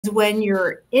when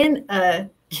you're in a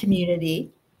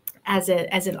community,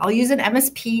 I'll use an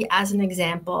MSP as an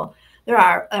example. There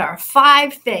are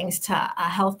 5 things to a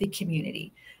healthy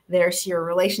community. There's your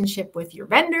relationship with your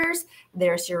vendors.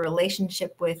 There's your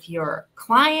relationship with your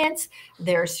clients.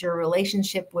 There's your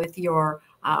relationship with your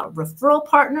referral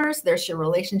partners. There's your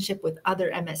relationship with other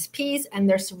MSPs, and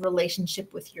there's a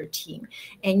relationship with your team.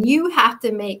 And you have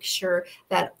to make sure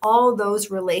that all those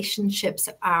relationships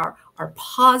are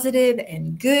positive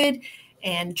and good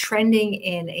and trending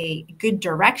in a good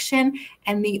direction.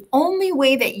 And the only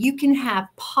way that you can have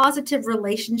positive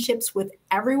relationships with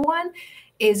everyone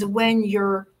is when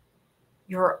you're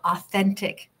your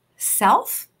authentic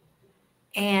self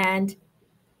and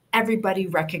everybody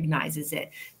recognizes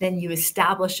it. Then you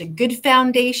establish a good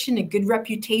foundation, a good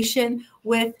reputation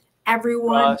with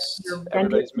everyone.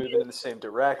 Everybody's moving in the same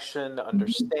direction,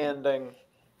 understanding.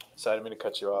 Sorry, I didn't mean to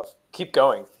cut you off. Keep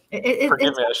going.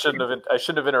 Forgive me. I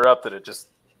shouldn't have interrupted it.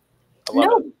 I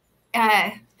love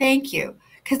it. Thank you.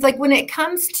 Because like when it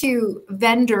comes to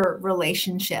vendor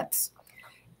relationships,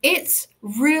 it's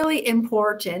really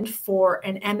important for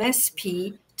an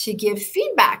MSP to give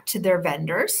feedback to their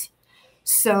vendors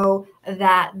so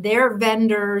that their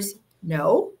vendors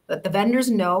know, that the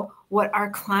vendors know what our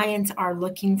clients are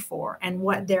looking for and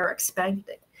what they're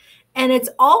expecting. And it's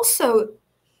also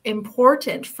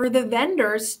important for the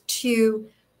vendors to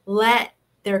let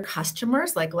their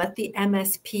customers, like let the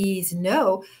MSPs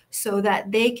know so that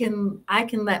I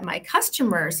can let my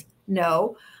customers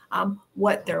know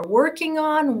what they're working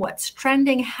on, what's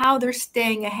trending, how they're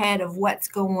staying ahead of what's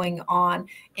going on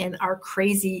in our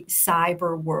crazy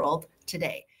cyber world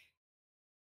today.